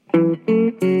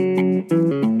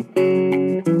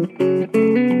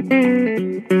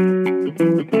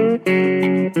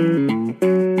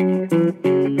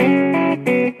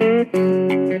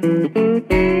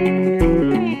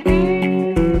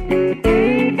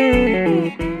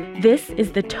This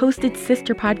is the Toasted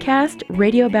Sister Podcast,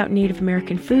 radio about Native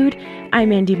American food.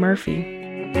 I'm Andy Murphy.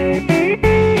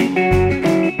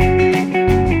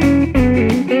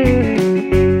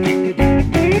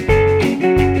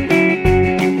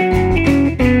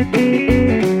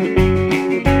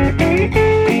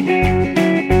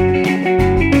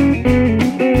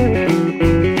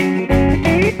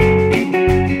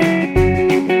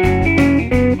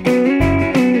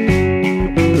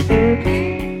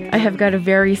 Got a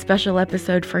very special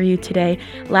episode for you today.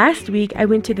 Last week, I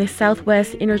went to the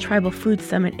Southwest Intertribal Food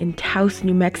Summit in Taos,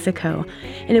 New Mexico,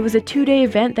 and it was a 2-day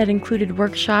event that included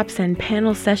workshops and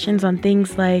panel sessions on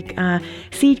things like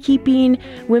seed keeping,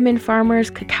 women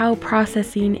farmers, cacao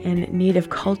processing, and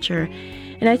native culture.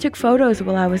 And I took photos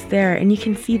while I was there, and you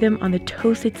can see them on the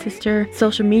Toasted Sister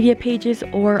social media pages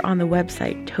or on the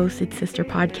website,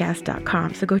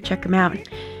 toastedsisterpodcast.com, so go check them out.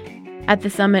 At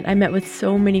the summit, I met with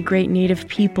so many great Native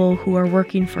people who are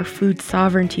working for food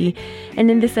sovereignty, and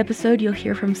in this episode, you'll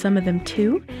hear from some of them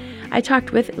too. I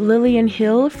talked with Lilian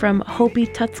Hill from Hopi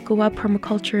Tutskwa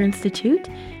Permaculture Institute,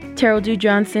 Terrol Dew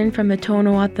Johnson from the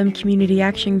Tohono O'odham Community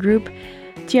Action Group,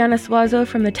 Tiana Suazo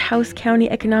from the Taos County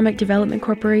Economic Development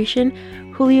Corporation,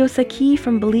 Julio Saqui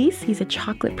from Belize, he's a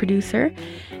chocolate producer,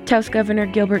 Taos Governor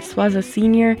Gilbert Suazo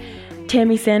Sr.,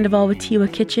 Tammy Sandoval with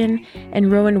Tiwa Kitchen, and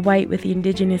Rowen with the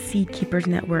Indigenous Seed Keepers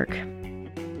Network.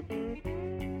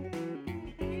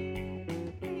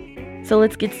 So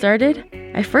let's get started.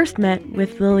 I first met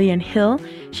with Lilian Hill.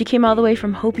 She came all the way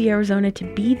from Hopi, Arizona to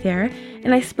be there,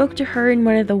 and I spoke to her in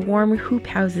one of the warm hoop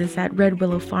houses at Red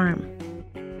Willow Farm.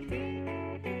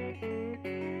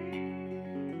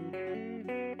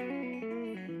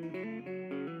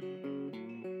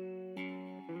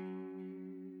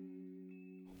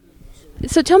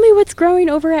 So tell me what's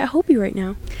growing over at Hopi right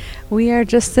now. We are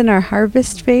just in our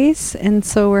harvest phase, and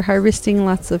so we're harvesting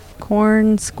lots of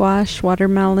corn, squash,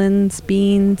 watermelons,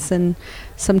 beans, and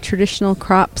some traditional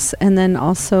crops. And then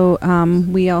also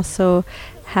we also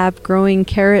have growing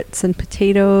carrots and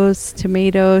potatoes,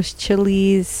 tomatoes,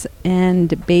 chilies,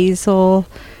 and basil.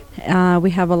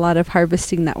 We have a lot of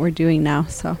harvesting that we're doing now.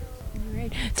 So.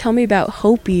 Tell me about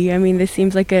Hopi. I mean, this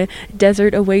seems like a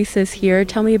desert oasis here.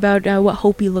 Tell me about what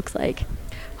Hopi looks like.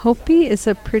 Hopi is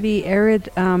a pretty arid,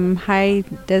 high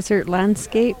desert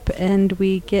landscape, and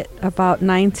we get about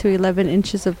 9 to 11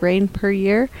 inches of rain per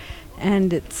year.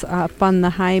 And it's up on the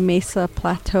high mesa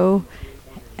plateau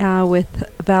with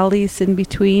valleys in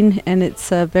between, and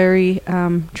it's a very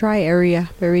dry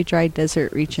area, very dry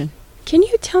desert region. Can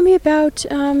you tell me about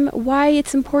why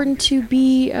it's important to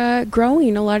be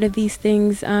growing a lot of these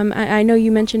things? I know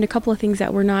you mentioned a couple of things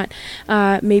that were not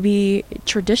maybe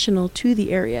traditional to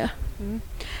the area. Mm-hmm.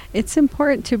 It's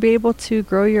important to be able to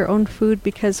grow your own food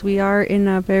because we are in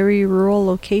a very rural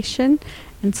location.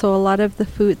 And so a lot of the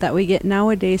food that we get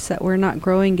nowadays that we're not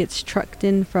growing gets trucked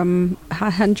in from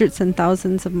hundreds and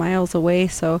thousands of miles away.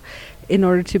 So in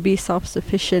order to be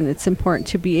self-sufficient, it's important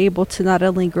to be able to not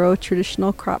only grow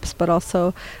traditional crops, but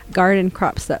also garden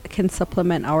crops that can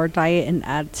supplement our diet and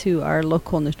add to our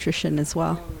local nutrition as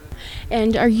well.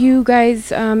 And are you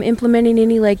guys implementing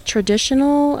any like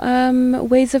traditional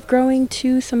ways of growing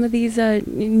to some of these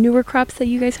newer crops that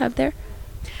you guys have there?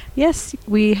 Yes,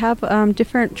 we have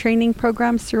different training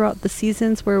programs throughout the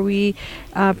seasons where we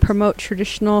promote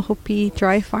traditional Hopi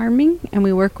dry farming, and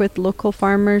we work with local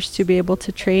farmers to be able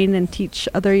to train and teach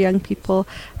other young people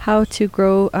how to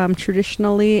grow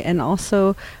traditionally. And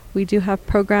also we do have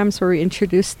programs where we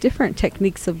introduce different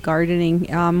techniques of gardening.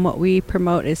 What we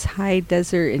promote is high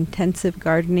desert intensive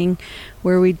gardening,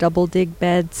 where we double dig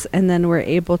beds, and then we're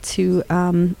able to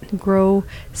grow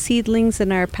seedlings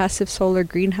in our passive solar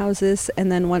greenhouses. And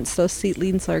then once those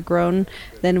seedlings are grown,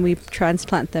 then we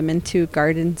transplant them into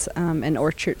gardens and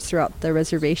orchards throughout the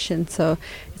reservation. So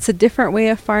it's a different way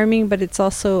of farming, but it's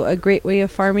also a great way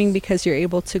of farming because you're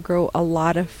able to grow a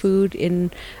lot of food in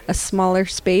a smaller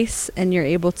space, and you're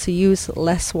able to use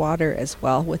less water as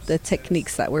well with the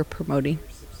techniques that we're promoting.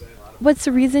 What's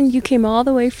the reason you came all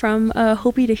the way from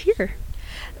Hopi to here?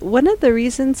 One of the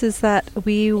reasons is that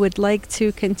we would like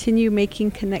to continue making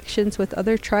connections with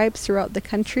other tribes throughout the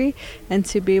country and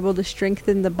to be able to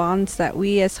strengthen the bonds that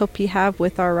we as Hopi have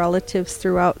with our relatives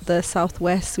throughout the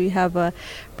Southwest. We have a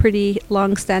pretty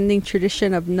long-standing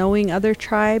tradition of knowing other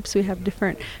tribes. We have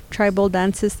different tribal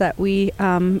dances that we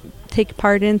take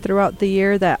part in throughout the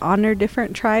year that honor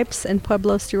different tribes and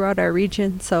pueblos throughout our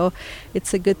region. So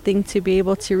it's a good thing to be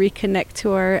able to reconnect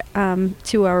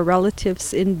to our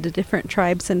relatives in the different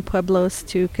tribes and pueblos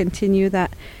to continue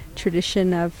that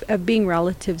tradition of being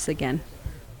relatives again.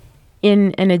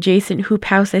 In an adjacent hoop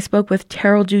house, I spoke with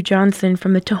Terrol Dew Johnson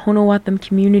from the Tohono O'odham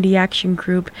Community Action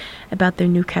Group about their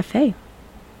new cafe.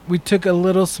 We took a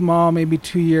little small, maybe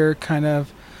 2-year kind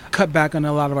of cut back on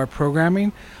a lot of our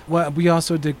programming. Well, we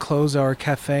also did close our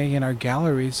cafe and our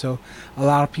gallery, so a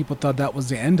lot of people thought that was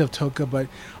the end of Toka, but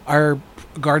our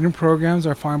garden programs,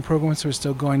 our farm programs are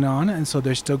still going on, and so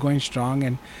they're still going strong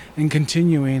and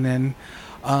continuing. And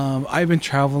I've been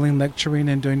traveling, lecturing,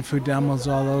 and doing food demos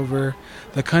all over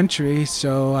the country,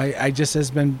 so I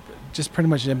just pretty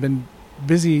much have been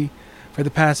busy for the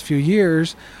past few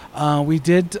years. We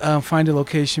did find a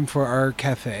location for our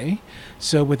cafe.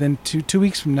 So within two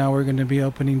weeks from now, we're going to be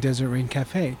opening Desert Rain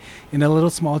Cafe in a little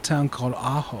small town called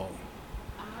Aho.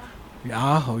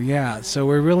 Aho, yeah.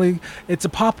 So it's a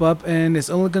pop-up, and it's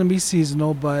only going to be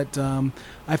seasonal, but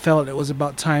I felt it was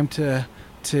about time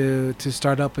to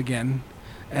start up again.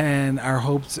 And our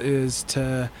hopes is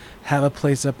to have a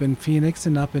place up in Phoenix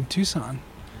and up in Tucson.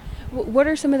 What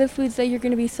are some of the foods that you're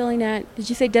going to be selling at, did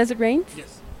you say Desert Rains?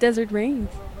 Yes. Desert Rains.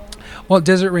 Well,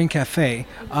 Desert Rain Cafe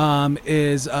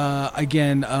is,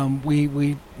 again,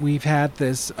 we've had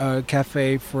this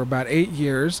cafe for about 8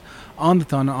 years on the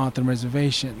Tohono O'odham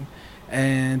Reservation,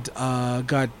 and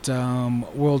got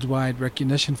worldwide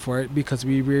recognition for it because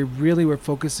we really were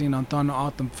focusing on Tohono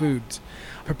O'odham foods,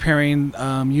 preparing,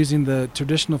 using the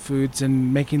traditional foods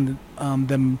and making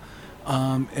them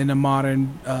in a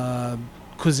modern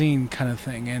cuisine kind of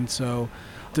thing. And so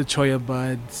the choya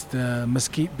buds, the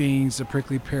mesquite beans, the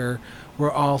prickly pear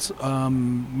were all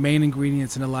main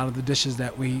ingredients in a lot of the dishes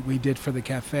that we did for the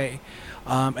cafe.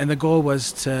 And the goal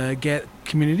was to get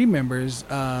community members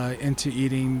into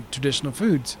eating traditional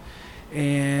foods.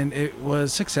 And it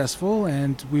was successful,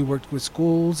 and we worked with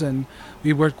schools, and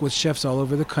we worked with chefs all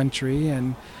over the country,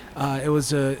 and it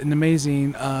was an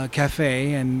amazing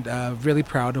cafe, and really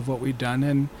proud of what we've done.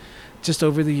 And just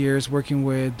over the years, working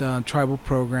with tribal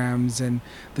programs and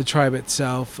the tribe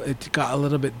itself, it got a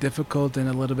little bit difficult and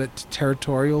a little bit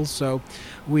territorial, so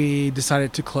we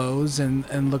decided to close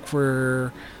and look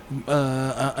for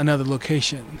another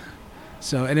location.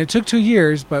 So, and it took 2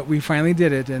 years, but we finally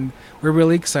did it, and we're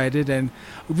really excited. And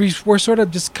we're sort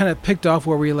of just kind of picked off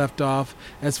where we left off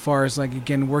as far as, like,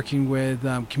 again, working with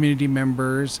community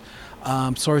members,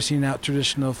 sourcing out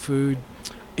traditional food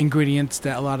ingredients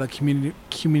that a lot of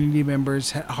community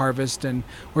members harvest and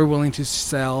we're willing to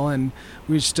sell. And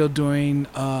we're still doing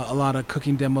a lot of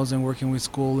cooking demos and working with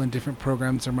school and different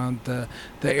programs around the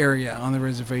area on the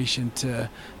reservation to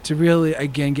really,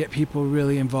 again, get people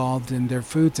really involved in their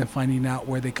foods and finding out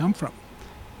where they come from.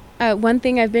 One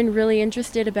thing I've been really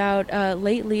interested about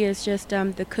lately is just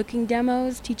the cooking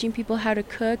demos, teaching people how to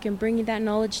cook and bringing that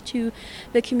knowledge to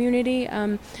the community.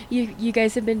 You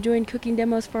guys have been doing cooking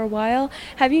demos for a while.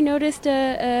 Have you noticed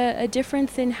a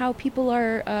difference in how people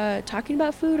are talking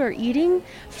about food or eating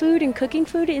food and cooking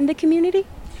food in the community?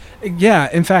 Yeah,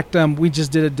 in fact, we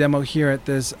just did a demo here at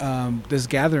this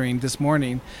gathering this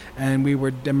morning, and we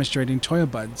were demonstrating choya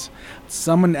buds.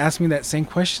 Someone asked me that same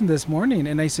question this morning,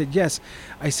 and I said, yes.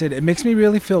 I said, it makes me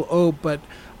really feel old, but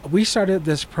we started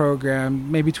this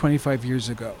program maybe 25 years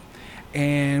ago,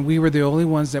 and we were the only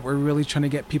ones that were really trying to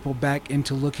get people back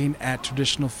into looking at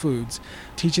traditional foods,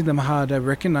 teaching them how to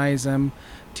recognize them,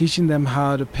 teaching them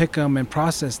how to pick them and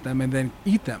process them and then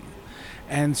eat them.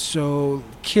 And so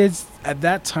kids at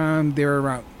that time, they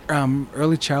were around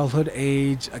early childhood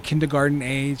age, kindergarten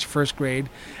age, first grade.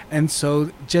 And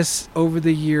so just over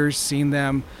the years, seeing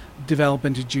them develop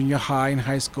into junior high and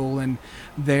high school and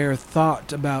their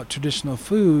thought about traditional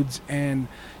foods and,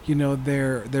 you know,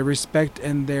 their respect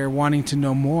and their wanting to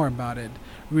know more about it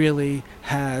really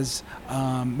has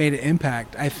made an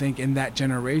impact, I think, in that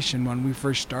generation when we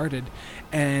first started.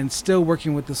 And still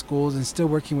working with the schools and still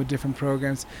working with different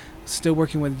programs, still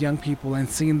working with young people and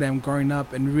seeing them growing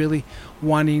up and really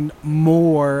wanting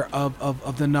more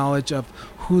of the knowledge of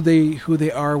who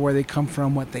they are, where they come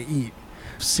from, what they eat.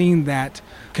 Seeing that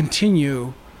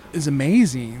continue is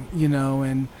amazing, you know,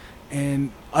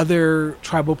 and other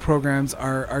tribal programs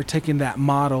are taking that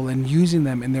model and using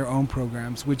them in their own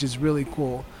programs, which is really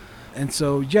cool. And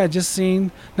so, yeah, just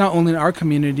seeing not only in our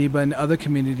community, but in other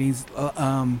communities,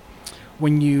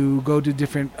 when you go to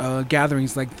different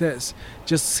gatherings like this,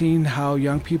 just seeing how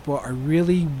young people are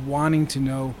really wanting to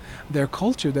know their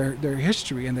culture, their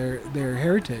history, and their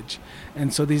heritage.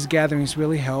 And so these gatherings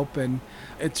really help, and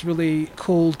it's really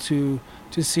cool to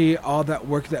see all that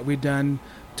work that we've done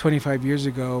 25 years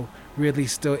ago really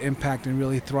still impact and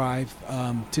really thrive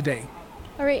today.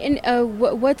 All right, and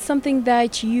what's something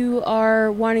that you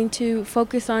are wanting to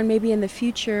focus on maybe in the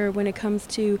future when it comes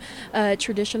to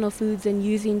traditional foods and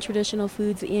using traditional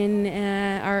foods in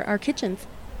our kitchens?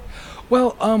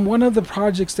 Well, one of the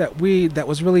projects that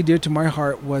was really dear to my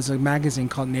heart was a magazine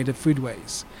called Native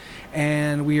Foodways,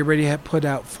 and we already had put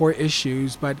out 4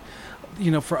 issues. But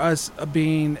for us,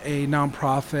 being a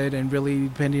nonprofit and really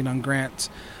depending on grants,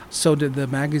 so did the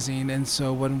magazine. And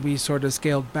so when we sort of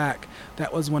scaled back,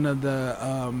 that was one of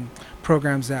the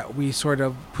programs that we sort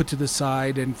of put to the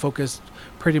side and focused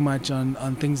pretty much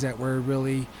on things that were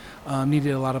really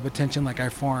needed a lot of attention, like our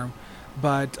farm.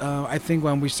 But I think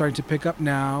when we start to pick up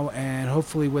now, and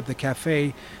hopefully with the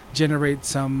cafe generate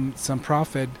some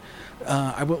profit,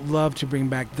 I would love to bring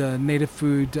back the Native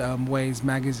Food Ways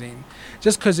magazine,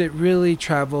 just because it really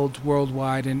traveled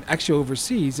worldwide and actually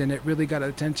overseas, and it really got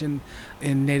attention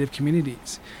in Native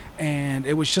communities. And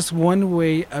it was just one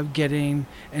way of getting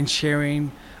and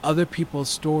sharing other people's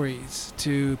stories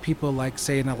to people like,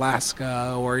 say, in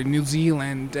Alaska or in New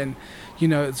Zealand. And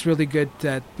it's really good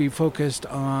that we focused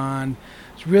on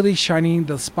really shining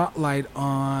the spotlight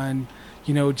on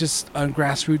just on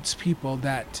grassroots people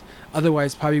that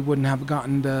otherwise probably wouldn't have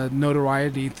gotten the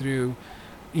notoriety through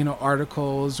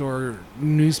articles or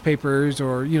newspapers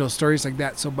or stories like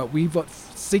that. So but we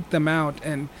seek them out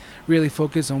and really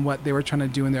focus on what they were trying to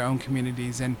do in their own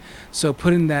communities. And so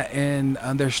putting that in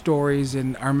their stories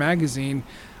in our magazine,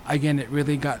 again, it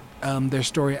really got their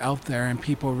story out there, and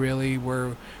people really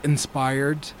were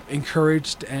inspired,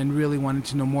 encouraged, and really wanted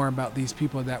to know more about these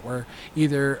people that were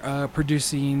either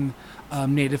producing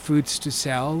native foods to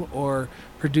sell or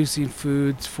producing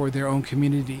foods for their own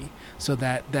community, so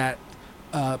that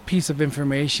piece of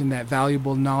information, that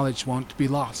valuable knowledge, won't be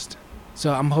lost.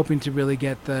 So I'm hoping to really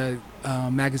get the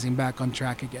magazine back on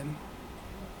track again.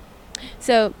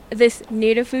 So this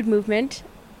native food movement,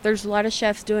 there's a lot of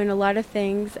chefs doing a lot of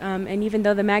things, and even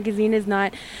though the magazine is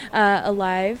not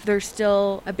alive, there's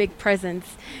still a big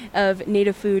presence of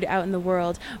native food out in the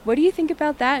world. What do you think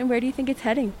about that, and where do you think it's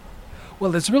heading?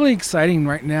 Well, it's really exciting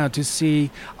right now to see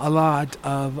a lot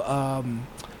of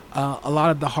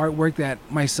the hard work that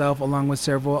myself, along with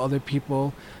several other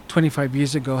people 25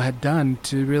 years ago, had done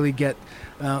to really get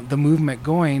the movement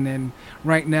going. And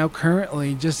right now,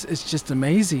 currently, it's just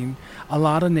amazing. A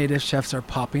lot of native chefs are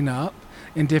popping up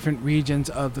in different regions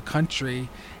of the country,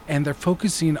 and they're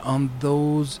focusing on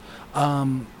those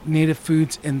native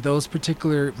foods in those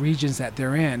particular regions that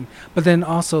they're in, but then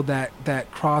also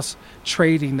that cross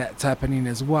trading that's happening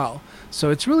as well. So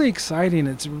it's really exciting.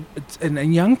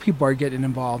 And young people are getting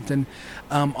involved. And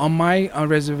on my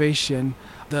reservation,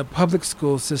 the public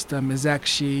school system is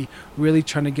actually really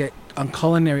trying to get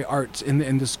culinary arts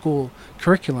in the school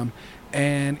curriculum,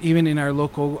 and even in our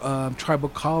local tribal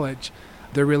college,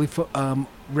 they're really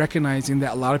recognizing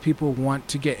that a lot of people want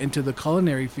to get into the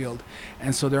culinary field,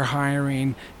 and so they're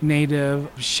hiring native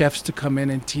chefs to come in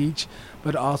and teach,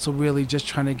 but also really just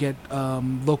trying to get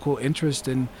local interest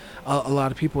and a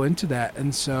lot of people into that.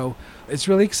 And so it's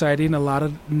really exciting. A lot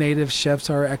of native chefs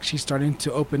are actually starting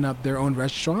to open up their own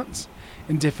restaurants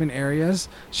in different areas.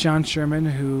 Sean Sherman,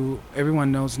 who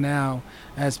everyone knows now,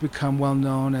 has become well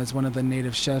known as one of the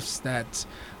native chefs that's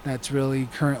really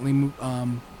currently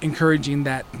encouraging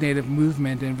that native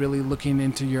movement and really looking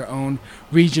into your own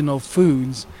regional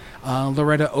foods.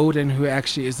 Loretta Oden, who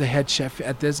actually is the head chef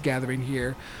at this gathering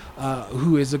here,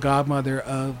 who is the godmother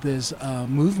of this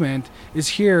movement, is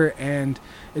here. And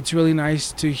it's really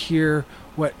nice to hear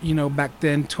what, back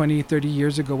then, 20, 30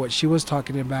 years ago, what she was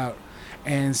talking about,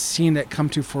 and seeing it come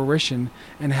to fruition,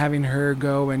 and having her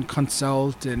go and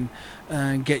consult and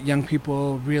get young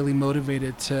people really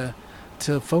motivated to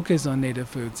focus on native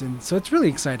foods. And so it's really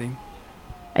exciting.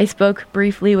 I spoke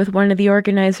briefly with one of the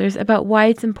organizers about why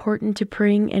it's important to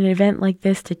bring an event like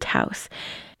this to Taos.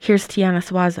 Here's Tiana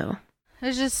Suazo.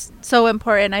 It's just so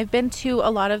important. I've been to a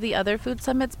lot of the other food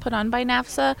summits put on by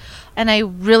NAFSA, and I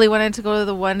really wanted to go to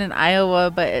the one in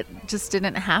Iowa, but it just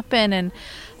didn't happen. And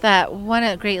that one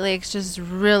at Great Lakes just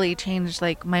really changed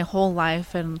my whole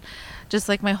life, and just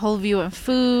my whole view of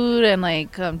food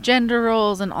and gender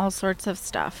roles and all sorts of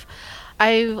stuff.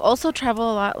 I also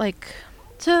travel a lot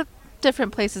to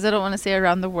different places. I don't want to say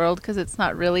around the world because it's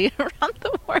not really around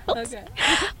the world. Okay.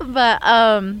 But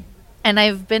and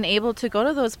I've been able to go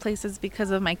to those places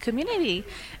because of my community,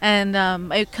 and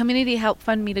my community helped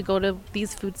fund me to go to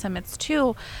these food summits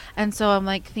too. And so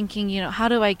I'm thinking, how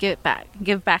do I give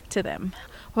back to them?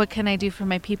 What can I do for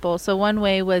my people? So one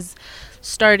way was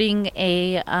starting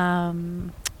a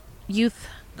youth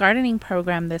gardening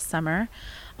program this summer.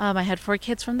 I had 4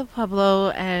 kids from the Pueblo,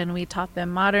 and we taught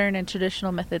them modern and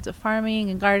traditional methods of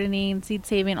farming and gardening, seed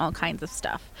saving, all kinds of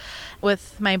stuff.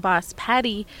 With my boss,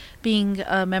 Patty, being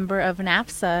a member of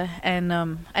NAFSA, and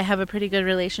I have a pretty good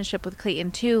relationship with Clayton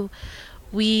too,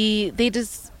 they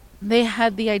just they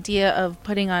had the idea of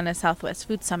putting on a Southwest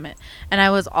Food Summit, and I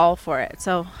was all for it.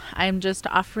 So I'm just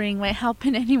offering my help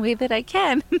in any way that I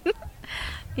can.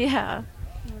 Yeah.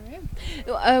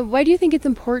 Why do you think it's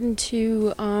important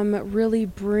to really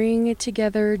bring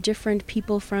together different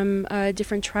people from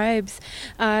different tribes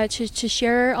to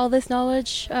share all this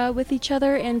knowledge with each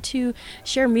other and to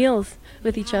share meals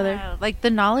with each other? Like the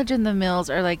knowledge in the meals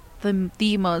are like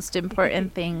the most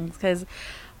important things, because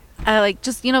like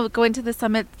just going to the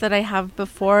summits that I have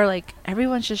before, like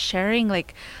everyone's just sharing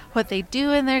like what they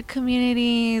do in their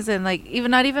communities, and like even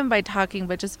not even by talking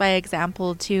but just by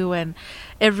example too, and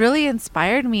it really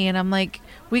inspired me. And I'm like,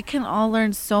 we can all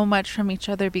learn so much from each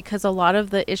other, because a lot of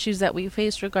the issues that we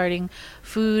face regarding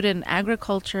food and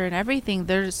agriculture and everything,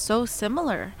 they're so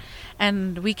similar,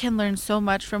 and we can learn so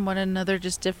much from one another,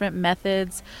 just different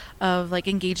methods of like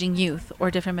engaging youth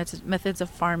or different methods of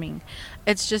farming.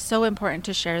 It's just so important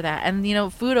to share that.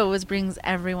 And food always brings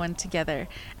everyone together.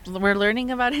 We're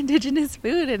learning about indigenous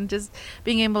food, and just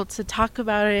being able to talk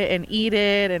about it and eat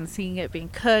it and seeing it being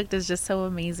cooked is just so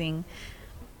amazing.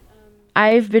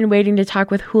 I've been waiting to talk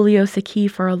with Julio Saqui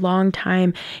for a long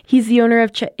time. He's the owner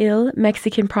of Che'il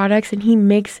Mexican Products, and he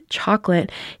makes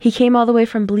chocolate. He came all the way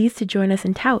from Belize to join us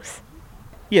in Taos.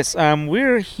 Yes,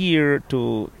 we're here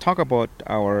to talk about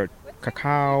our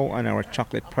cacao and our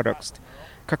chocolate products.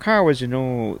 Cacao, as you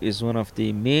know, is one of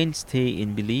the mainstay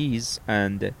in Belize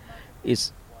and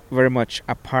is very much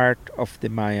a part of the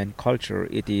Mayan culture.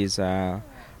 It is a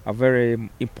very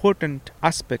important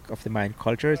aspect of the Mayan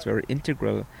culture. It's very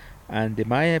integral, and the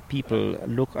Maya people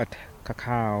look at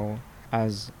cacao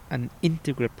as an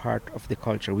integral part of the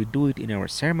culture. We do it in our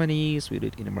ceremonies, we do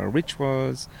it in our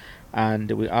rituals,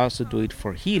 and we also do it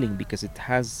for healing, because it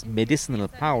has medicinal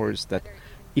powers that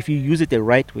if you use it the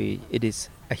right way, it is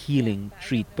a healing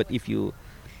treat. But if you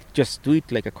just do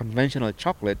it like a conventional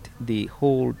chocolate, the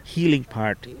whole healing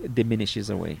part diminishes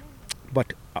away.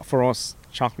 But for us,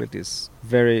 chocolate is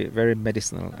very, very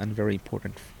medicinal and very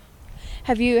important.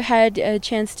 Have you had a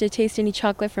chance to taste any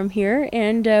chocolate from here?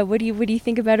 And what do you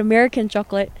think about American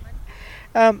chocolate?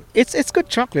 It's good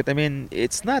chocolate. I mean,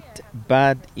 it's not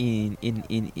bad in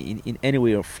any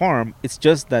way or form. It's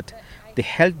just that the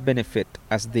health benefit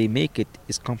as they make it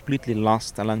is completely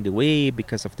lost along the way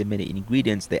because of the many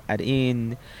ingredients they add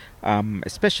in,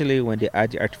 especially when they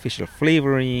add the artificial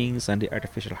flavorings and the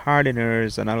artificial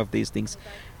hardeners and all of these things.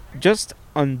 Just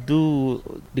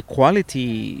undo the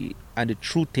quality and the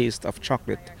true taste of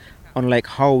chocolate. Unlike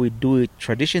how we do it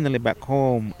traditionally back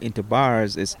home into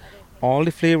bars, is all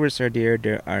the flavors are there.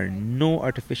 There are no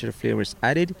artificial flavors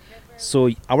added, so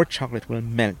our chocolate will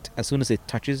melt as soon as it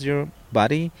touches your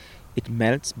body. It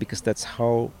melts because that's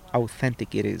how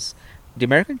authentic it is. The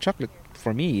American chocolate,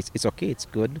 for me, it's okay. It's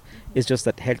good. It's just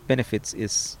that health benefits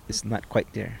is not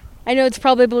quite there. I know it's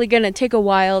probably going to take a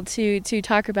while to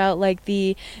talk about like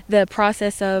the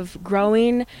process of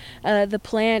growing the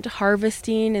plant,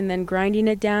 harvesting, and then grinding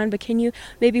it down. But can you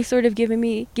maybe sort of give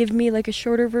me like a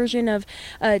shorter version of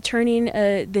turning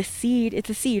the seed? It's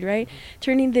a seed, right?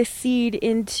 Turning this seed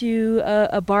into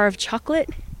a bar of chocolate.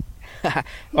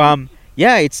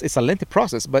 Yeah, it's a lengthy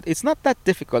process, but it's not that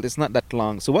difficult. It's not that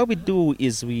long. So what we do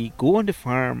is we go on the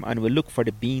farm and we look for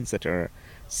the beans that are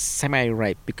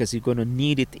semi-ripe, because you're going to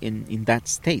need it in that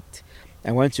state.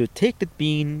 And once you take the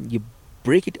bean, you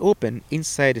break it open.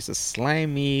 Inside is a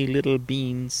slimy little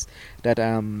beans that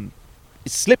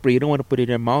it's slippery. You don't want to put it in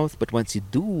your mouth, but once you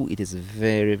do, it is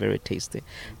very, very tasty.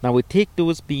 Now we take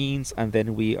those beans and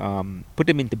then we put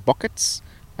them into buckets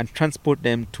and transport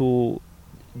them to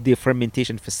the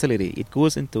fermentation facility. It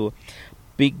goes into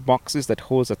big boxes that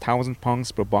holds 1,000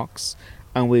 pounds per box,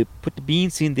 and we put the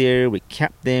beans in there, we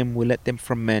cap them, we let them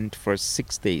ferment for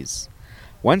 6 days.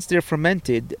 Once they're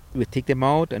fermented, we take them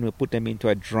out and we put them into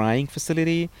a drying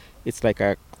facility. It's like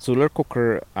a solar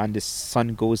cooker, and the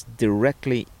sun goes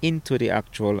directly into the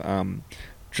actual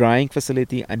drying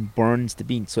facility and burns the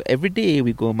beans. So every day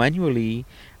we go manually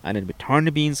and then we turn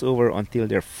the beans over until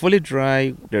they're fully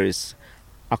dry. There is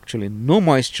actually no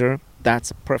moisture. That's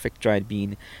a perfect dried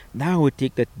bean. Now we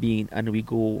take that bean and we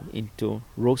go into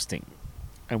roasting,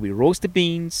 and we roast the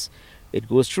beans. It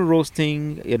goes through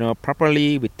roasting,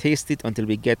 properly. We taste it until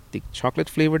we get the chocolate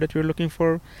flavor that we're looking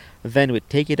for. Then we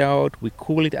take it out, we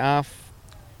cool it off,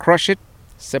 crush it,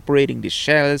 separating the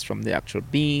shells from the actual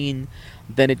bean.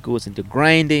 Then it goes into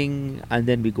grinding, and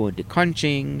then we go into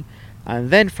conching. And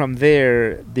then from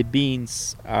there, the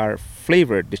beans are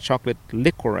flavored. The chocolate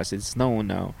liquor, as it's known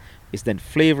now, is then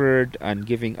flavored and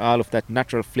giving all of that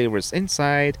natural flavors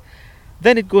inside.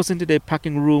 Then it goes into the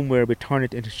packing room where we turn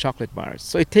it into chocolate bars.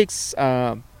 So it takes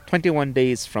 21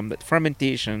 days from that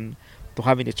fermentation to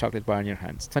having the chocolate bar in your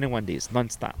hands. 21 days,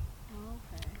 non-stop.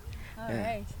 All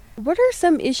right. What are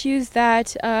some issues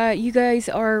that you guys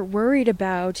are worried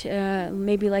about,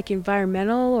 maybe like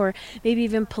environmental or maybe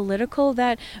even political,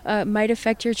 that might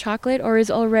affect your chocolate or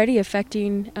is already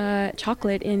affecting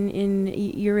chocolate in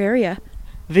your area?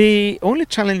 The only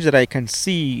challenge that I can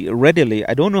see readily,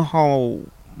 I don't know how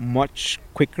much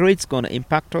quicker it's going to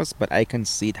impact us, but I can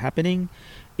see it happening,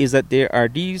 is that there are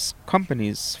these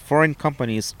companies, foreign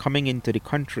companies, coming into the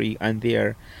country, and they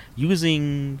are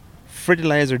using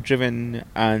fertilizer driven,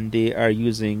 and they are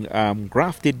using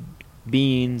grafted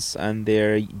beans, and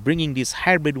they're bringing these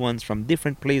hybrid ones from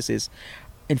different places.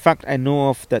 In fact, I know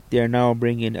of that they are now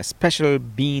bringing a special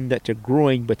bean that you're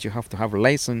growing, but you have to have a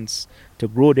license to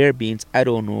grow their beans. I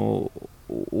don't know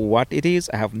what it is.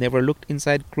 I have never looked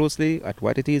inside closely at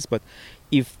what it is, but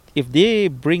if they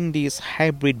bring these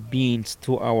hybrid beans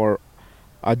to our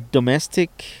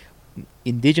domestic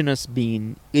indigenous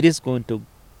bean, it is going to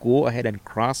go ahead and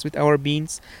cross with our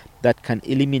beans. That can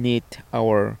eliminate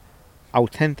our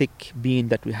authentic bean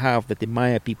that we have, that the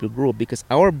Maya people grow, because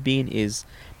our bean is,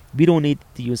 we don't need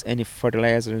to use any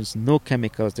fertilizers, no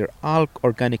chemicals. They're all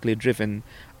organically driven,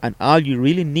 and all you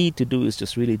really need to do is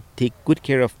just really take good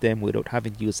care of them without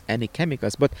having to use any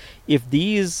chemicals. But if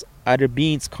these other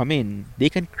beans come in, they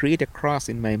can create a cross,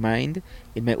 in my mind,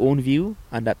 in my own view,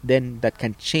 and that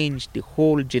can change the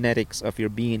whole genetics of your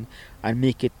bean and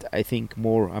make it, I think,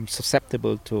 more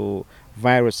susceptible to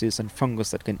viruses and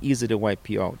fungus that can easily wipe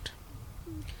you out.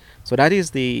 So that is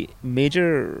the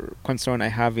major concern I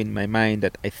have in my mind,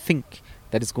 that I think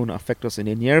that is going to affect us in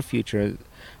the near future.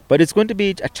 But it's going to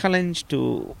be a challenge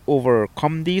to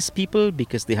overcome these people,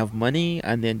 because they have money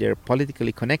and then they're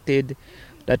politically connected.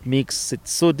 That makes it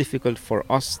so difficult for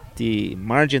us, the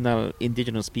marginal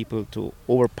indigenous people, to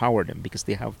overpower them, because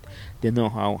they know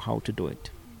how to do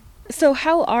it. So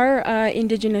how are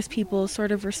indigenous people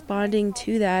sort of responding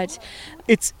to that?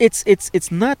 It's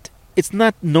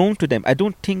not known to them. I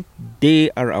don't think they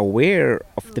are aware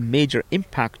of the major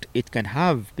impact it can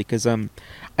have, because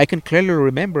I can clearly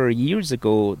remember years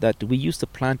ago that we used to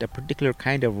plant a particular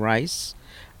kind of rice,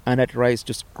 and that rice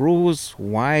just grows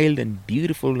wild and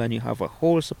beautiful, and you have a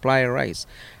whole supply of rice.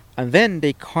 And then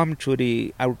they come to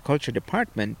the agriculture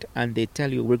department and they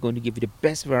tell you, we're going to give you the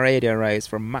best variety of rice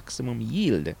for maximum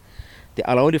yield. They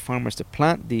allow the farmers to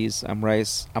plant these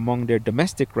rice among their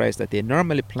domestic rice that they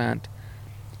normally plant.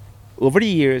 Over the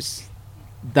years,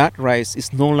 that rice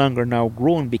is no longer now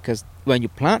grown, because when you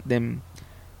plant them,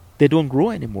 they don't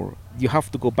grow anymore. You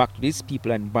have to go back to these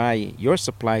people and buy your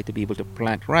supply to be able to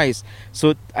plant rice.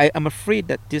 So I am afraid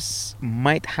that this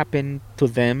might happen to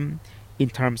them in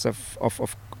terms of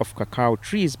cacao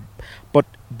trees, but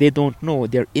they don't know.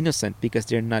 They're innocent because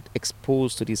they're not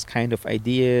exposed to these kind of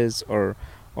ideas or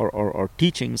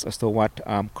teachings as to what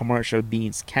commercial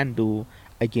beans can do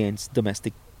against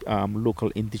domestic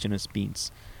local indigenous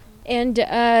beans. And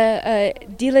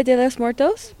Dia de los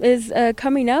Muertos is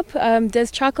coming up. Does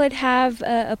chocolate have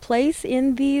a place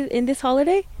in this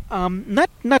holiday?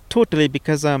 Not totally,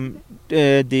 because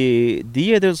the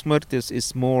Dia de los Muertos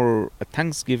is more a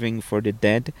thanksgiving for the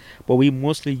dead, but we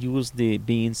mostly use the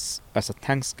beans as a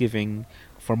thanksgiving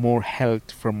for more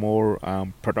health, for more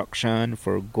production,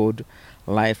 for good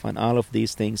life, and all of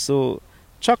these things. So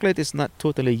chocolate is not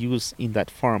totally used in that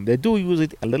form. They do use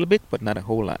it a little bit, but not a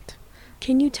whole lot.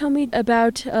 Can you tell me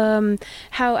about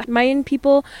how Mayan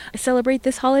people celebrate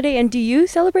this holiday, and do you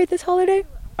celebrate this holiday?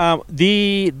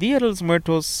 The Dia de los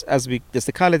Muertos, as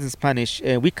they call it in Spanish,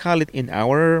 we call it in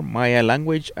our Maya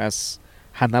language as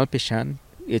Hanal Peshan.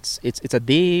 It's a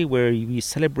day where we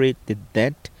celebrate the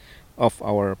dead of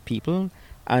our people,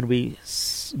 and we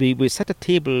set a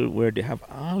table where they have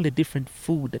all the different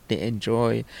food that they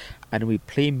enjoy, and we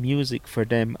play music for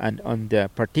them. And on the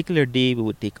particular day, we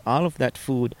would take all of that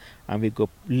food and we go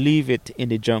leave it in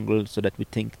the jungle, so that we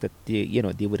think that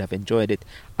they would have enjoyed it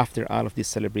after all of this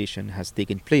celebration has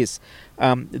taken place.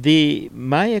 The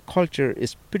Maya culture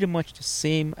is pretty much the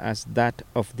same as that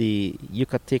of the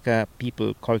Yucateca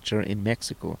people culture in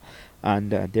Mexico,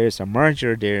 and there's a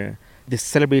merger there. The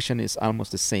celebration is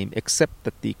almost the same, except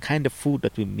that the kind of food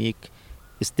that we make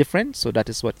is different. So that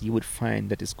is what you would find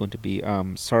that is going to be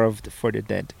served for the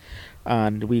dead.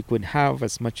 And we could have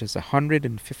as much as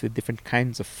 150 different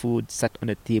kinds of food set on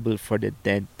the table for the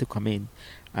dead to come in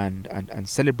and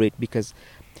celebrate, because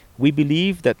we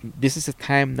believe that this is a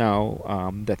time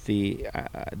now that the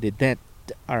dead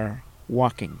are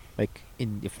walking, like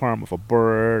in the form of a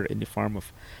bird, in the form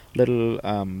of little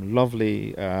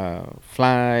lovely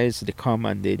flies. They come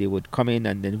and they would come in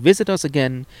and then visit us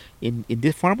again in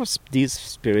the form of these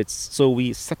spirits. So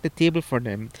we set the table for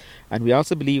them, and we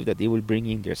also believe that they will bring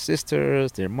in their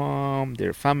sisters, their mom,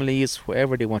 their families,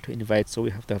 whoever they want to invite. So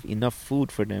we have to have enough food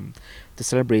for them to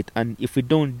celebrate. And if we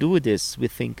don't do this, we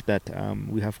think that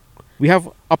we have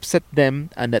upset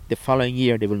them, and that the following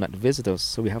year they will not visit us.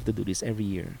 So we have to do this every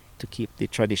year to keep the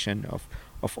tradition of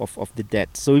the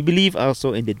dead. So we believe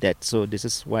also in the dead. So this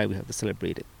is why we have to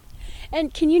celebrate it.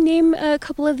 And can you name a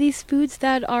couple of these foods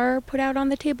that are put out on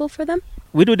the table for them?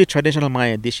 We do the traditional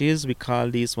Maya dishes. We call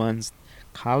these ones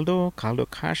caldo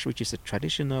cash, which is a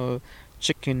traditional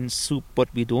chicken soup, but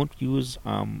we don't use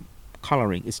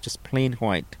coloring. It's just plain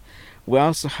white. We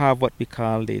also have what we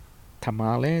call the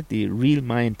tamale, the real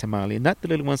Mayan tamale, not the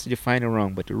little ones that you find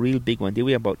around, but the real big one. They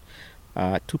weigh about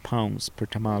 2 pounds per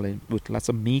tamale with lots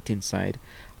of meat inside.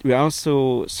 We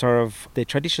also serve the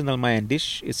traditional Mayan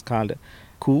dish. It's called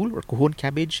cool or kuhon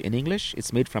cabbage in English.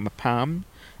 It's made from a palm,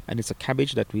 and it's a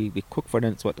cabbage that we cook for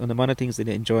them. It's one of the other things that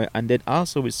they enjoy. And then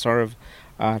also we serve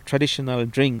traditional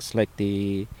drinks like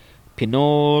the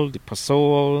pinol, the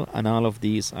pasol, and all of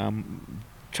these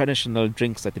traditional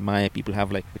drinks that the Maya people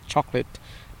have, like with chocolate.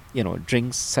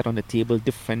 Drinks set on the table,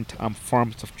 different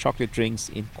forms of chocolate drinks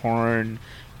in corn,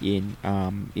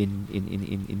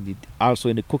 also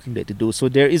in the cooking that they do. So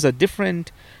there is a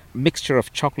different mixture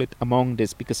of chocolate among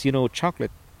this, because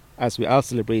chocolate, as we all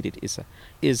celebrate it,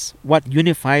 is what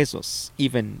unifies us,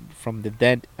 even from the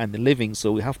dead and the living.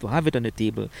 So we have to have it on the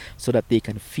table so that they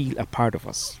can feel a part of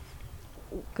us.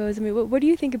 What do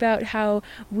you think about how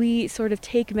we sort of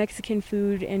take Mexican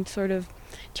food and sort of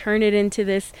turn it into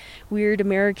this weird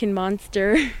American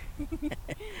monster?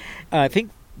 I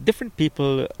think different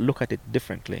people look at it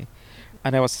differently.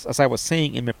 And as I was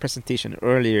saying in my presentation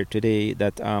earlier today,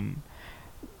 that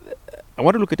I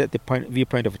want to look at it at the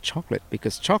viewpoint of chocolate,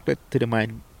 because chocolate to the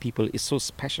Mayan people is so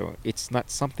special. It's not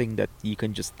something that you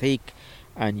can just take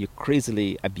and you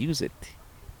crazily abuse it.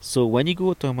 So when you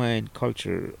go to a Mayan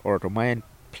culture or to a Mayan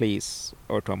place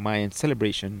or to a Mayan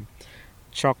celebration,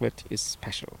 chocolate is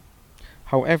special.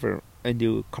 However, in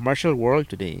the commercial world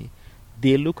today,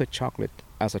 they look at chocolate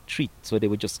as a treat. So they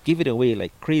would just give it away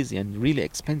like crazy and really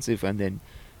expensive and then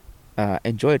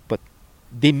enjoy it. But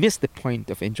they miss the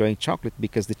point of enjoying chocolate,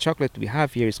 because the chocolate we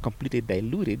have here is completely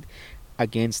diluted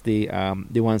against the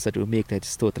ones that we make that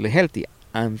is totally healthy.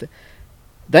 And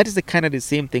that is the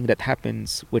same thing that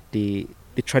happens with the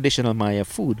traditional Maya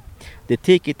food. They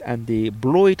take it and they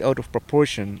blow it out of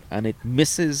proportion, and it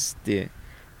misses the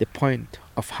point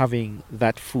of having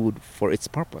that food for its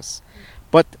purpose.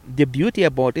 But the beauty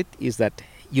about it is that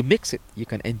you mix it. You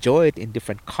can enjoy it in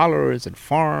different colors and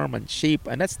form and shape,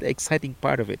 and that's the exciting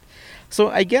part of it. So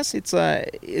I guess it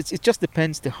just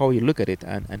depends to how you look at it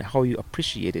and how you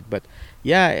appreciate it. But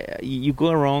yeah, you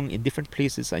go around in different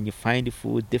places and you find the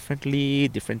food differently,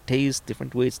 different taste,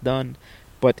 different way it's done.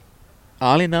 But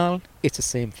all in all, it's the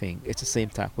same thing. It's the same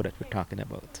taco that we're talking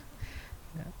about.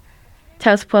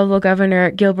 Taos Pueblo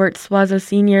Governor Gilbert Suazo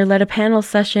Sr. led a panel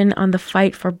session on the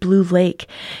fight for Blue Lake.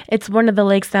 It's one of the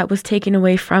lakes that was taken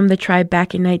away from the tribe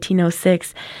back in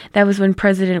 1906. That was when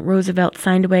President Roosevelt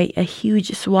signed away a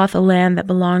huge swath of land that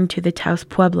belonged to the Taos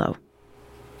Pueblo.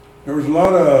 There was a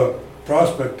lot of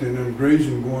prospecting and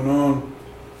grazing going on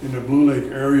in the Blue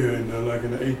Lake area in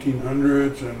the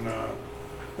 1800s, and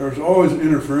there was always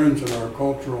interference in our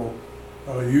cultural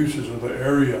uses of the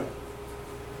area.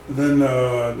 Then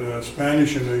the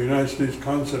Spanish and the United States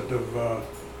concept of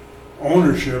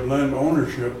ownership, land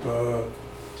ownership,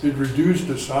 it reduced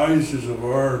the sizes of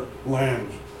our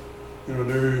lands.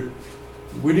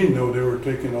 We didn't know they were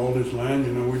taking all this land.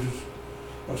 We just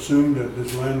assumed that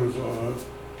this land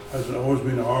has always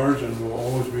been ours and will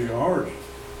always be ours.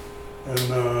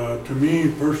 And to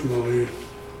me personally,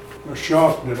 a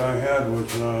shock that I had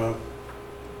was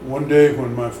one day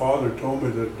when my father told me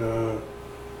that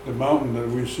the mountain that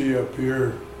we see up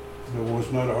here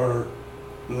was not our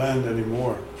land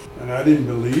anymore. And I didn't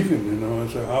believe him, I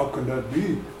said, how could that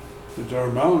be? It's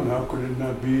our mountain, how could it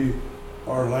not be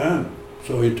our land?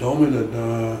 So he told me that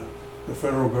the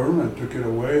federal government took it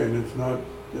away and it's not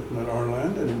our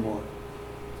land anymore.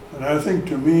 And I think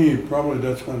to me, probably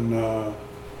that's when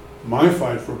my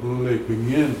fight for Blue Lake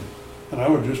began. And I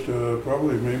was just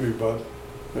probably maybe about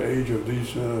the age of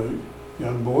these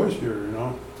young boys here,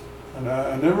 And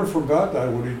I never forgot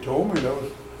that when he told me. That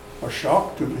was a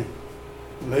shock to me.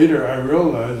 Later I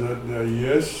realized that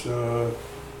yes,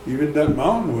 even that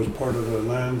mountain was part of the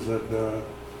lands that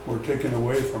were taken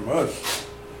away from us.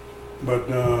 But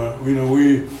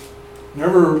we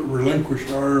never relinquished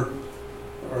our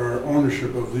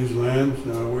ownership of these lands.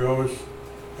 We always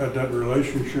had that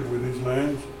relationship with these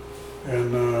lands,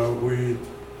 and we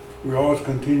always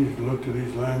continue to look to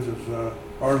these lands as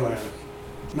our lands.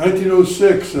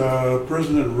 1906,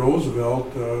 President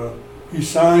Roosevelt, he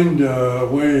signed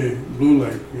away Blue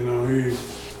Lake. You know, he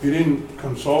didn't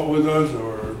consult with us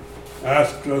or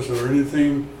ask us or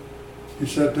anything. He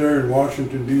sat there in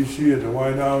Washington, D.C. at the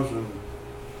White House, and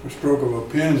a stroke of a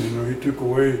pen, you know, he took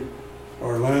away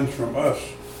our lands from us.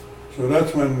 So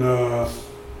that's when the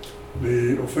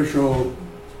official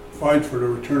fight for the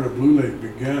return of Blue Lake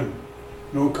began.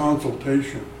 No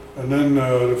consultation. And then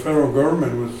the federal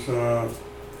government was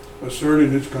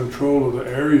asserting its control of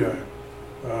the area,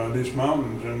 these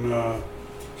mountains. And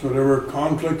so there were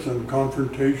conflicts and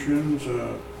confrontations,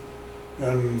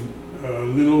 and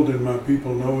little did my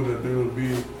people know that there would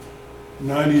be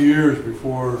 90 years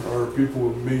before our people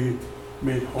would be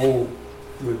made whole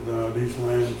with these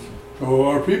lands. So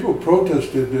our people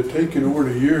protested the taking over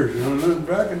the years. You know,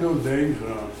 back in those days,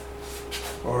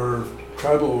 our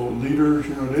tribal leaders,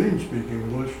 you know, they didn't speak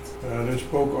English. They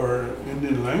spoke our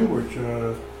Indian language.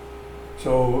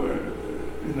 So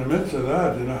in the midst of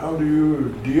that, you know, how do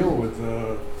you deal with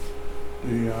the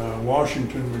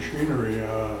Washington machinery?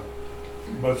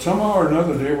 But somehow or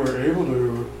another, they were able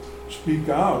to speak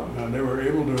out, and they were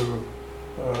able to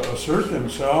assert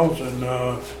themselves, and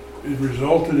it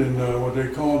resulted in what they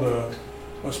called a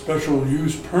special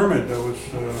use permit that was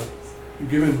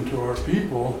given to our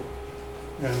people,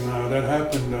 and that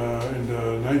happened in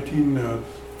the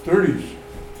 1930s.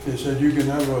 They said you can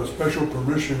have a special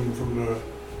permission from the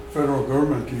federal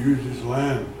government to use this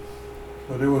land,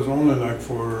 but it was only like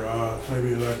for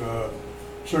maybe like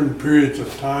certain periods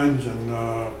of times, and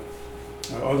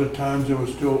other times it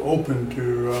was still open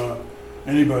to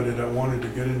anybody that wanted to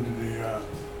get into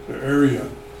the area.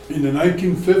 In the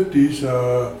 1950s,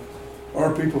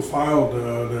 our people filed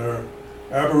their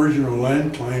Aboriginal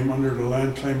land claim under the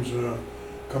Land Claims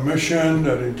Commission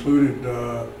that included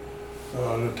the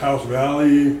Taos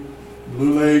Valley,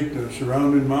 Blue Lake, the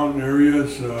surrounding mountain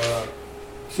areas.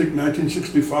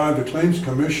 1965, the Claims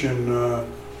Commission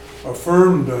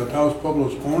affirmed Taos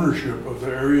Pueblo's ownership of the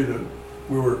area that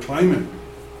we were claiming,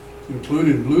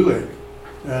 including Blue Lake.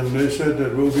 And they said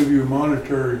that we'll give you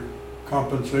monetary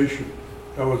compensation.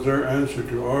 That was their answer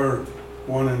to our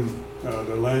wanting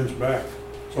the lands back.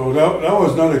 So that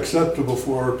was not acceptable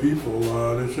for our people.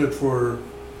 They said for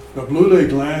the Blue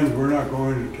Lake land, we're not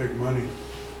going to take money.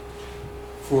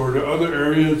 For the other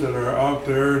areas that are out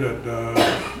there that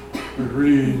there's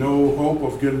really no hope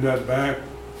of getting that back,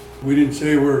 we didn't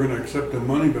say we were going to accept the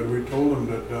money, but we told them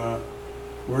that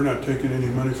we're not taking any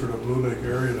money for the Blue Lake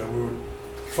area, that we would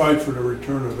fight for the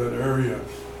return of that area.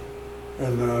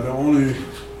 And the only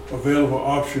available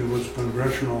option was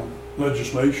congressional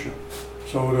legislation.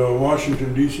 So the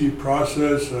Washington, D.C.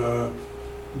 process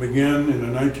began in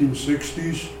the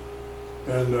 1960s,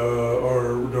 and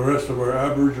the rest of our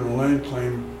Aboriginal land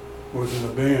claim was in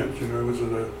abeyance. You know, it was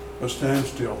at a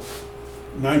standstill.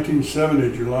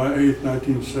 1970, July 8th,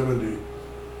 1970,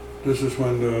 this is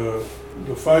when the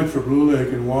fight for Blue Lake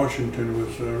in Washington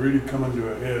was really coming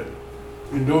to a head.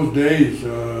 In those days,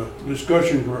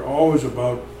 discussions were always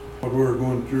about what we were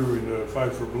going through in the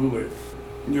fight for Blue Lake.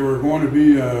 There were going to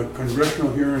be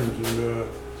congressional hearings in the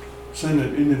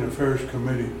Senate Indian Affairs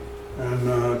Committee. And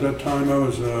at that time I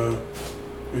was a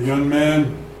young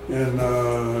man, and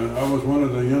I was one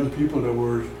of the young people that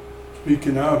were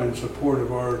speaking out in support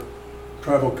of our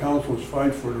tribal council's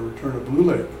fight for the return of Blue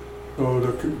Lake. So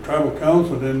the tribal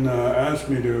council then asked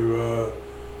me to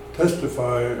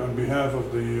testify on behalf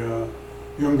of the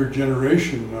younger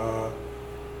generation,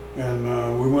 and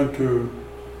we went to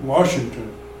Washington,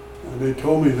 and they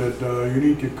told me that you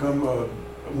need to come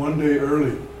one day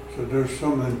early. So there's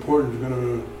something important going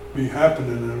to be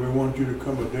happening, and we want you to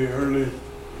come a day early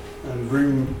and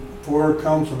bring 4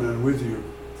 councilmen with you.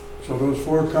 So those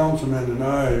 4 councilmen and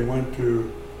I went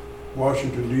to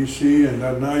Washington, D.C., and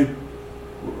that night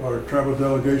our tribal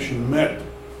delegation met.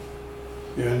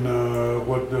 And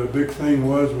what the big thing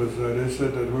was they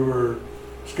said that we were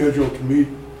scheduled to meet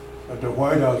at the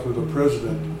White House with the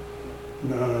president.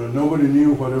 Nobody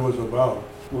knew what it was about.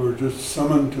 We were just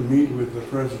summoned to meet with the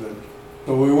president.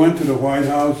 So we went to the White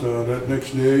House that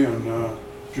next day on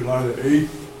July the 8th,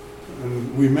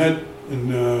 and we met in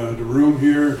the room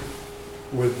here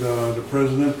with the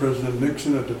president, President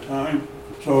Nixon at the time.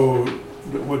 So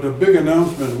what the big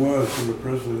announcement was from the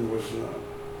president was,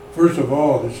 first of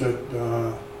all, he said,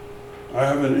 I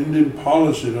have an Indian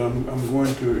policy that I'm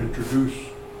going to introduce.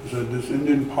 He said this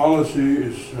Indian policy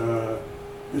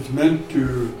is meant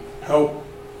to help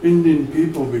Indian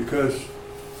people because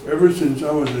ever since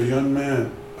I was a young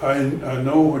man, I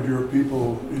know what your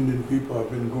people, Indian people,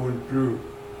 have been going through.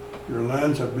 Your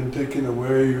lands have been taken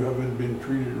away, you haven't been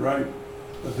treated right.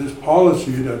 But this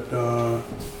policy that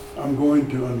I'm going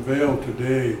to unveil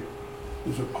today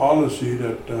is a policy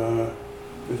that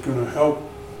is going to help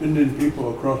Indian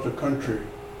people across the country.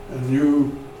 And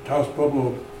you, Taos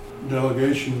Pueblo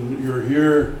delegation, you're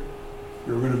here,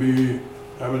 you're going to be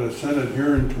having a Senate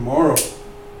hearing tomorrow.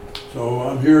 So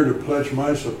I'm here to pledge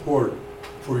my support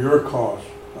for your cause.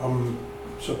 I'm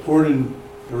supporting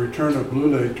the return of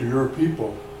Blue Lake to your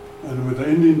people. And with the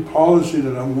Indian policy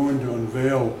that I'm going to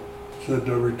unveil, said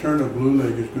the return of Blue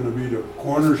Lake is going to be the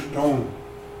cornerstone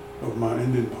of my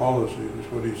Indian policy,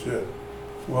 is what he said.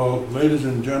 Well, ladies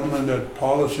and gentlemen, that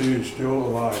policy is still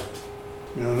alive.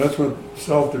 You know, that's what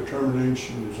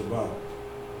self-determination is about.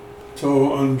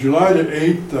 So on July the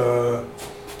 8th,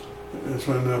 that's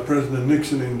when President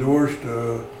Nixon endorsed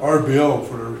our bill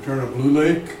for the return of Blue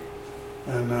Lake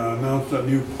and announced that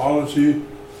new policy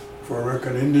for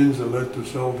American Indians that led to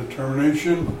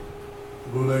self-determination,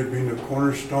 Blue Lake being the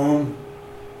cornerstone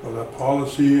of that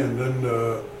policy. And then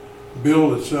the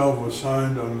bill itself was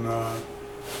signed on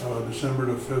December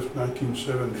the 5th,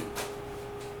 1970.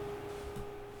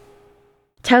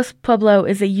 Taos Pueblo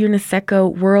is a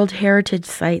UNESCO World Heritage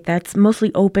Site that's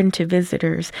mostly open to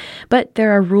visitors, but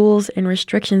there are rules and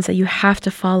restrictions that you have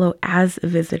to follow as a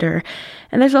visitor.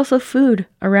 And there's also food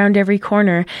around every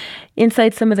corner.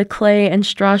 Inside some of the clay and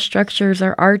straw structures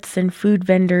are arts and food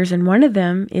vendors, and one of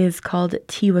them is called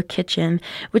Tiwa Kitchen,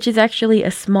 which is actually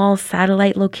a small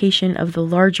satellite location of the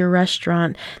larger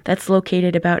restaurant that's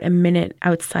located about a minute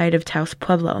outside of Taos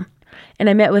Pueblo. And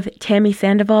I met with Tammy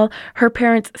Sandoval. Her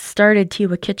parents started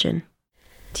Tiwa Kitchen.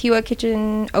 Tiwa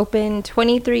Kitchen opened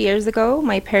 23 years ago.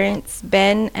 My parents,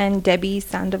 Ben and Debbie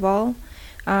Sandoval,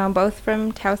 both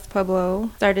from Taos Pueblo,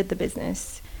 started the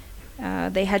business.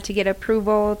 They had to get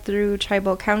approval through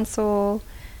tribal council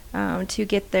to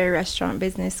get their restaurant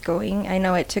business going. I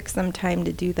know it took some time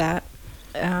to do that.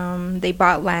 They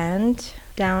bought land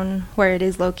down where it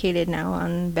is located now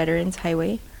on Veterans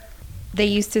Highway. They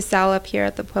used to sell up here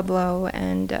at the Pueblo,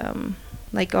 and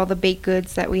like all the baked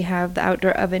goods that we have, the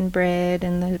outdoor oven bread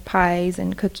and the pies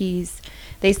and cookies.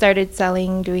 They started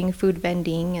selling, doing food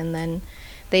vending, and then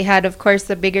they had, of course,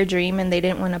 a bigger dream, and they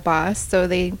didn't want a boss, so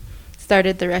they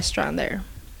started the restaurant there.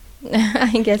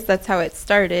 I guess that's how it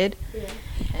started. Yeah.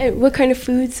 And what kind of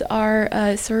foods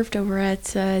are served over at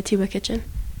Tiwa Kitchen?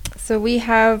 So we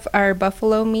have our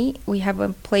buffalo meat. We have a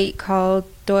plate called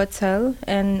doatel,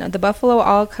 and the buffalo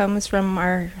all comes from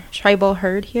our tribal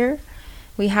herd here.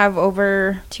 We have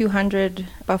over 200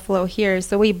 buffalo here,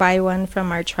 so we buy one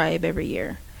from our tribe every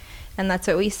year, and that's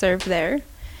what we serve there.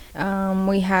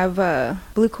 We have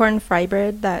blue corn fry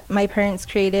bread that my parents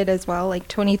created as well, like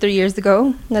 23 years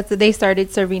ago. They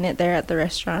started serving it there at the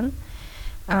restaurant.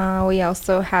 We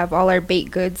also have all our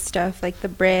baked goods stuff, like the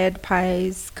bread,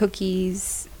 pies,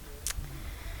 cookies,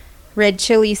 red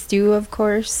chili stew, of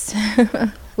course.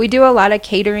 We do a lot of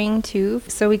catering too,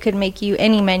 so we could make you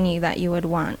any menu that you would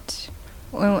want.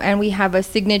 And we have a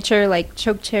signature like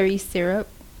choke cherry syrup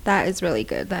that is really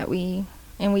good.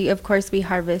 Of course we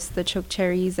harvest the choke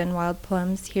cherries and wild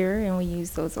plums here, and we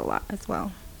use those a lot as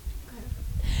well.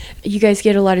 You guys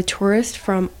get a lot of tourists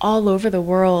from all over the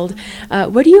world.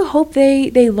 What do you hope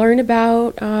they learn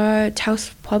about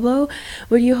Taos Pueblo?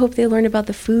 What do you hope they learn about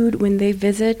the food when they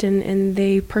visit and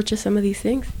they purchase some of these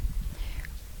things?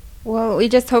 Well, we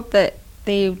just hope that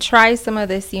they try some of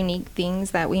this unique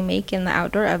things that we make in the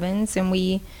outdoor ovens, and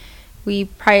we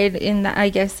pride in that, I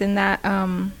guess, in that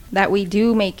that we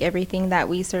do make everything that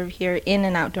we serve here in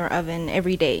an outdoor oven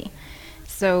every day.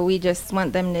 So we just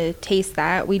want them to taste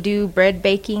that. We do bread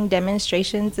baking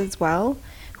demonstrations as well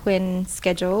when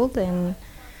scheduled, and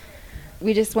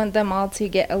we just want them all to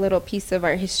get a little piece of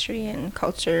our history and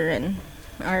culture and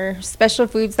our special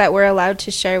foods that we're allowed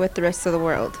to share with the rest of the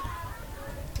world.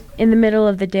 In the middle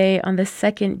of the day, on the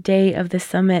second day of the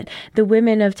summit, the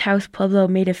women of Taos Pueblo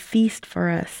made a feast for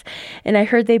us. And I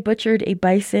heard they butchered a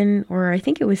bison, or I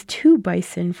think it was 2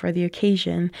 bison for the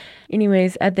occasion.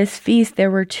 Anyways, at this feast, there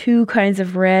were 2 kinds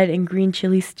of red and green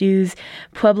chili stews,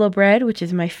 Pueblo bread, which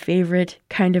is my favorite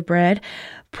kind of bread,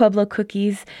 Pueblo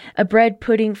cookies, a bread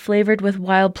pudding flavored with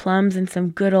wild plums, and some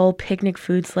good old picnic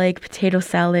foods like potato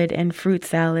salad and fruit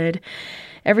salad.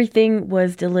 Everything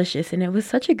was delicious, and it was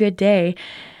such a good day.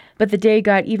 But the day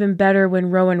got even better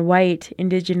when Rowen White,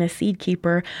 Indigenous Seed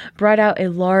Keeper, brought out a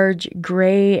large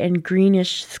gray and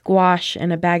greenish squash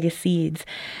and a bag of seeds.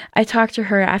 I talked to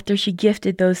her after she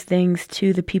gifted those things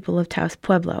to the people of Taos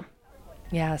Pueblo.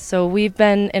 Yeah, so we've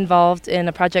been involved in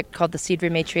a project called the Seed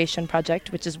Rematriation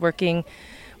Project, which is working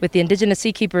with the Indigenous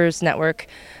Seed Keepers Network,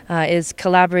 is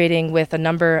collaborating with a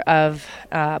number of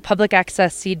public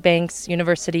access seed banks,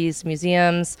 universities,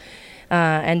 museums,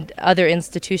 and other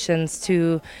institutions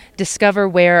to discover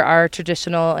where our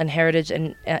traditional and heritage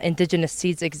and indigenous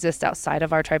seeds exist outside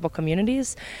of our tribal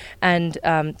communities, and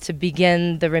to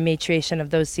begin the rematriation of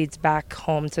those seeds back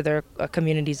home to their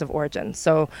communities of origin.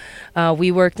 So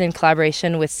we worked in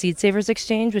collaboration with Seed Savers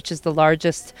Exchange, which is the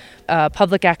largest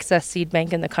public access seed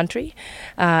bank in the country,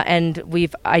 and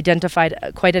we've identified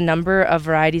quite a number of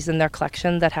varieties in their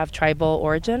collection that have tribal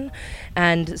origin.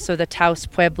 And so the Taos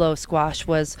Pueblo squash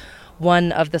was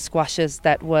one of the squashes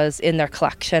that was in their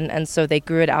collection, and so they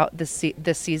grew it out this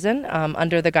season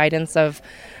under the guidance of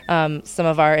some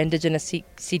of our Indigenous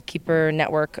Seed Keeper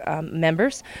Network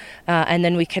members. And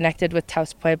then we connected with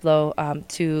Taos Pueblo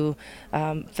to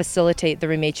facilitate the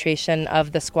rematriation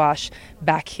of the squash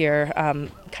back here,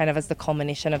 kind of as the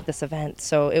culmination of this event.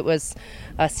 So it was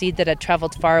a seed that had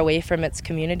traveled far away from its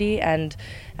community, and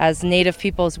as Native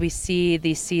peoples, we see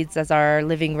these seeds as our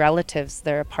living relatives.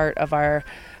 They're a part of our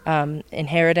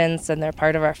inheritance, and they're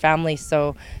part of our family.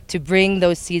 So to bring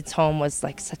those seeds home was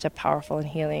like such a powerful and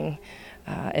healing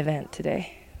event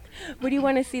today. What do you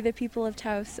want to see the people of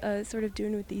Taos sort of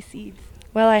doing with these seeds?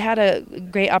 Well, I had a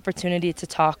great opportunity to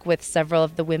talk with several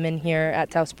of the women here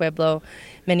at Taos Pueblo,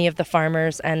 many of the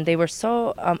farmers, and they were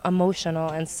so emotional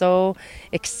and so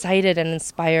excited and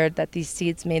inspired that these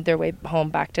seeds made their way home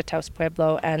back to Taos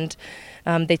Pueblo. And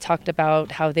they talked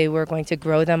about how they were going to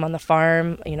grow them on the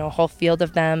farm, a whole field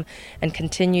of them, and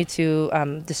continue to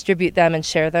distribute them and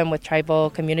share them with tribal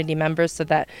community members so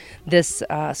that this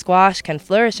squash can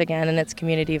flourish again in its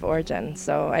community of origin.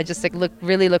 So I just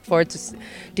really look forward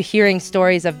to hearing stories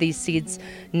of these seeds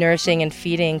nourishing and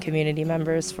feeding community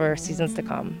members for seasons to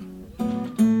come.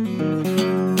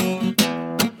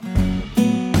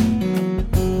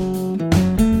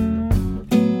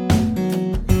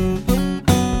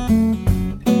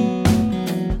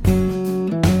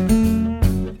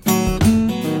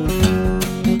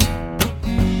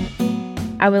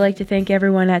 I would like to thank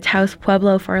everyone at Taos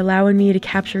Pueblo for allowing me to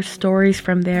capture stories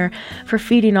from there, for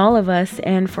feeding all of us,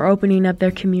 and for opening up their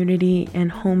community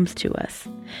and homes to us.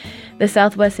 The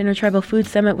Southwest Intertribal Food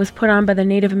Summit was put on by the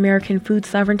Native American Food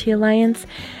Sovereignty Alliance,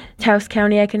 Taos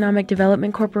County Economic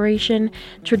Development Corporation,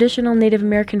 Traditional Native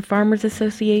American Farmers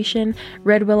Association,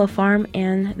 Red Willow Farm,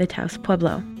 and the Taos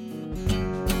Pueblo.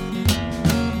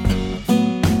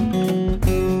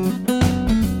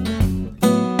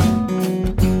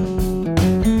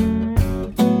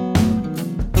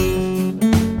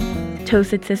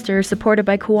 Toasted Sister, supported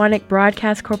by Kiwanis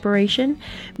Broadcast Corporation.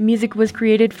 Music was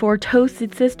created for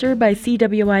Toasted Sister by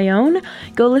CWION.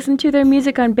 Go listen to their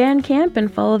music on Bandcamp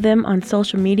and follow them on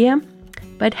social media.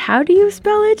 But how do you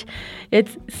spell it?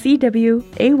 It's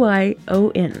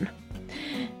CWAYON.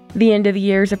 The end of the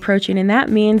year is approaching, and that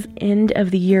means end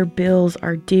of the year bills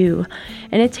are due.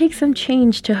 And it takes some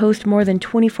change to host more than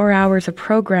 24 hours of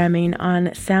programming on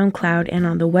SoundCloud and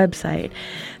on the website.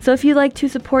 So if you'd like to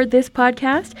support this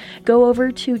podcast, go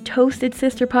over to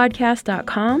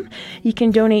toastedsisterpodcast.com. You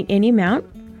can donate any amount.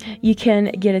 You can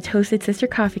get a Toasted Sister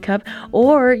coffee cup,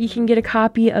 or you can get a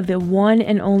copy of the one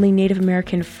and only Native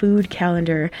American food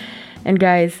calendar. And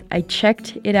guys, I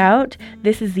checked it out.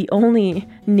 This is the only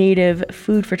Native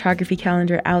food photography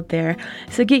calendar out there.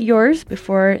 So get yours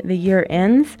before the year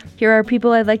ends. Here are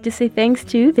people I'd like to say thanks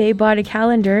to. They bought a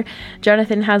calendar.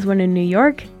 Jonathan has one in New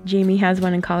York, Jamie has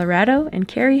one in Colorado, and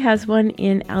Carrie has one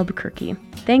in Albuquerque.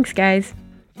 Thanks, guys.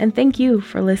 And thank you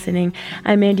for listening.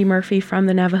 I'm Andy Murphy from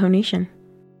the Navajo Nation.